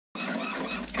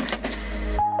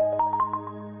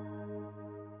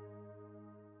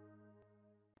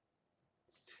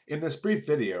In this brief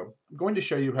video, I'm going to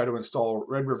show you how to install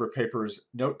Red River Paper's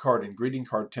note card and greeting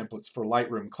card templates for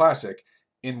Lightroom Classic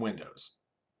in Windows.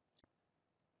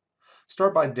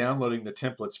 Start by downloading the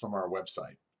templates from our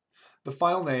website. The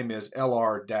file name is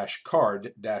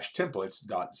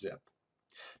lr-card-templates.zip.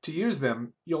 To use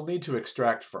them, you'll need to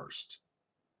extract first.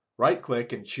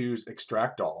 Right-click and choose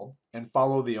Extract All and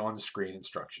follow the on-screen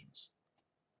instructions.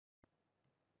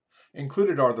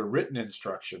 Included are the written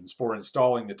instructions for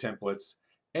installing the templates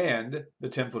and the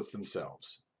templates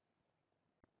themselves.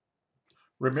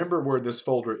 Remember where this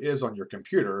folder is on your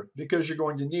computer because you're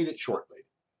going to need it shortly.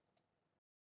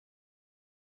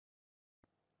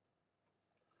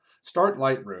 Start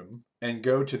Lightroom and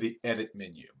go to the Edit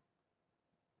menu.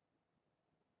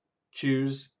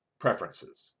 Choose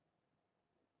Preferences.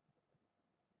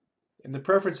 In the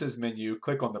Preferences menu,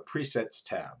 click on the Presets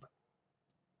tab.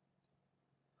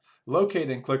 Locate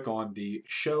and click on the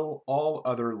Show All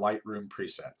Other Lightroom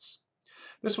Presets.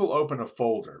 This will open a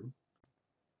folder.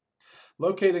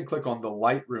 Locate and click on the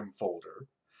Lightroom folder,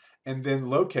 and then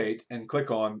locate and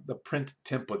click on the Print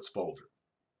Templates folder.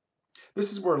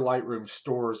 This is where Lightroom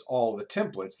stores all the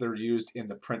templates that are used in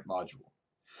the print module.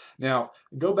 Now,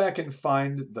 go back and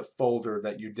find the folder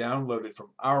that you downloaded from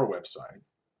our website.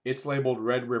 It's labeled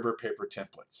Red River Paper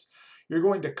Templates. You're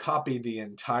going to copy the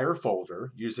entire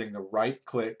folder using the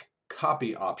right-click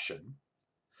Copy option.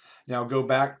 Now go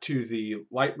back to the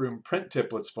Lightroom Print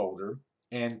Templates folder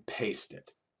and paste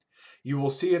it. You will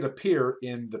see it appear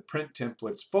in the Print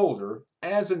Templates folder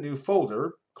as a new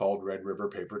folder called Red River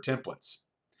Paper Templates.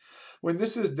 When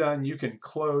this is done, you can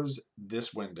close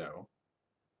this window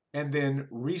and then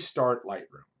restart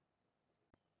Lightroom.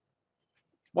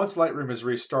 Once Lightroom is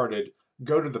restarted,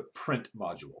 go to the Print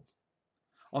module.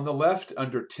 On the left,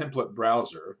 under Template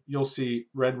Browser, you'll see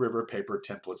Red River Paper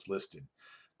Templates listed.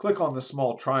 Click on the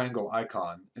small triangle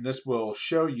icon, and this will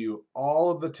show you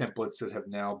all of the templates that have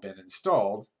now been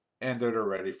installed and that are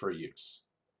ready for use.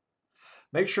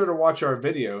 Make sure to watch our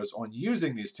videos on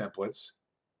using these templates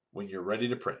when you're ready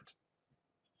to print.